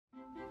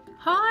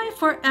Hi,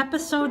 for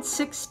episode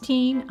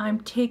 16, I'm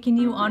taking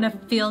you on a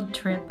field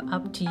trip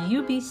up to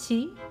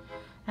UBC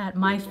at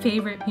my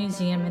favorite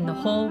museum in the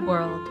whole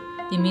world,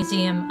 the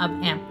Museum of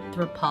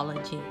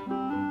Anthropology.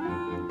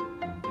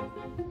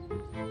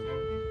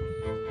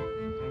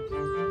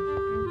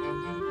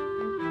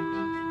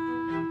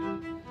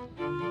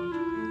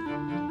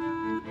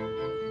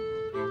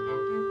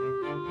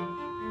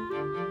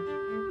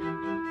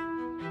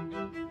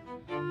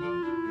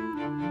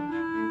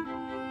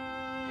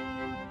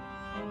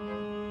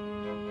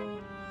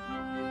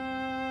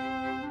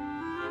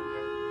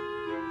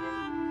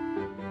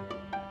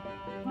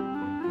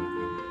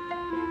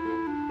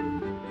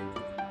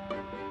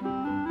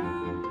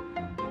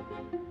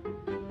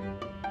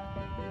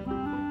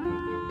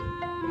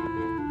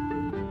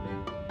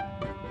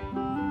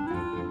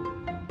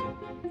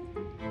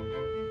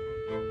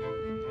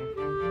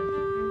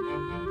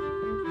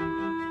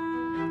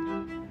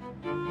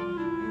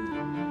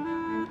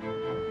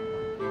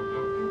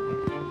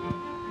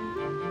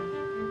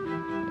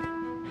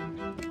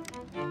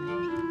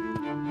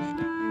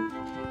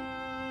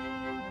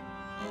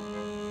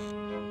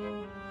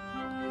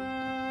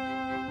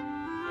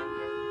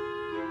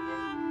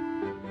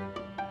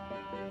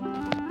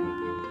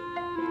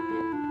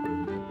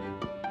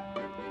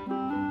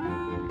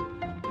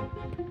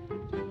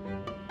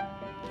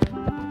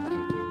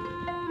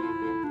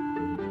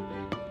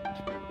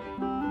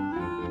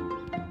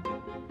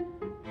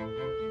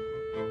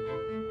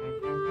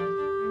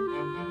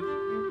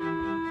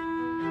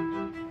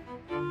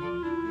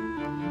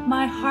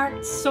 My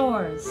Heart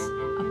Soars,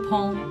 a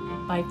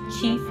poem by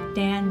Chief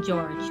Dan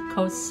George,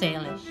 Coast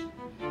Salish.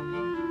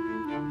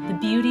 The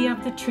beauty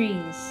of the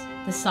trees,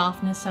 the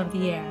softness of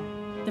the air,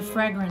 the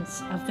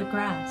fragrance of the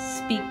grass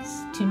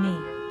speaks to me.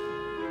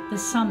 The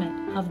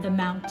summit of the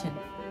mountain,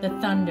 the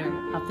thunder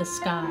of the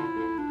sky,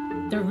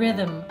 the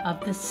rhythm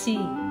of the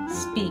sea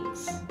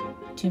speaks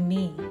to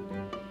me.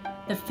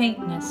 The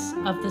faintness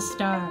of the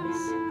stars,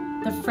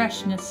 the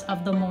freshness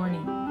of the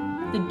morning,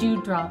 the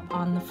dewdrop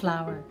on the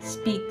flower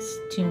speaks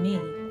to me.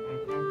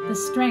 The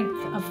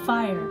strength of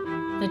fire,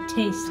 the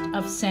taste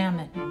of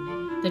salmon,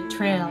 the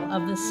trail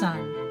of the sun,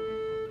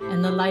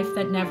 and the life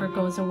that never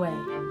goes away,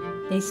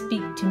 they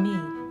speak to me,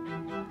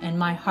 and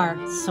my heart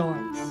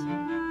soars.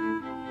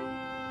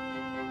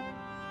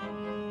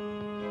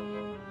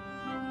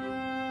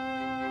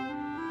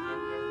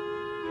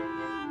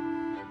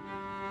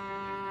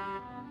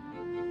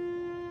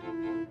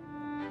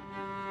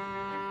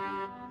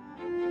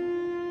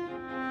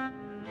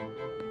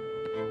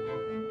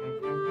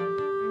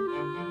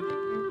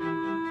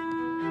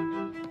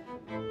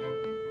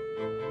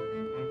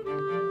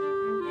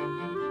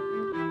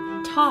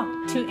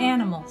 Talk to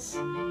Animals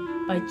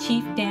by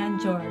Chief Dan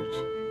George.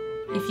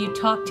 If you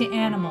talk to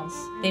animals,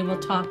 they will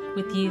talk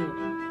with you,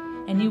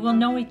 and you will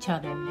know each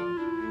other.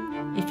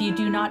 If you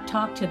do not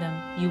talk to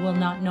them, you will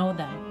not know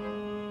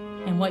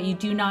them. And what you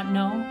do not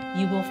know,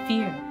 you will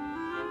fear.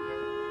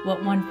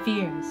 What one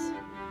fears,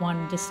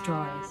 one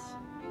destroys.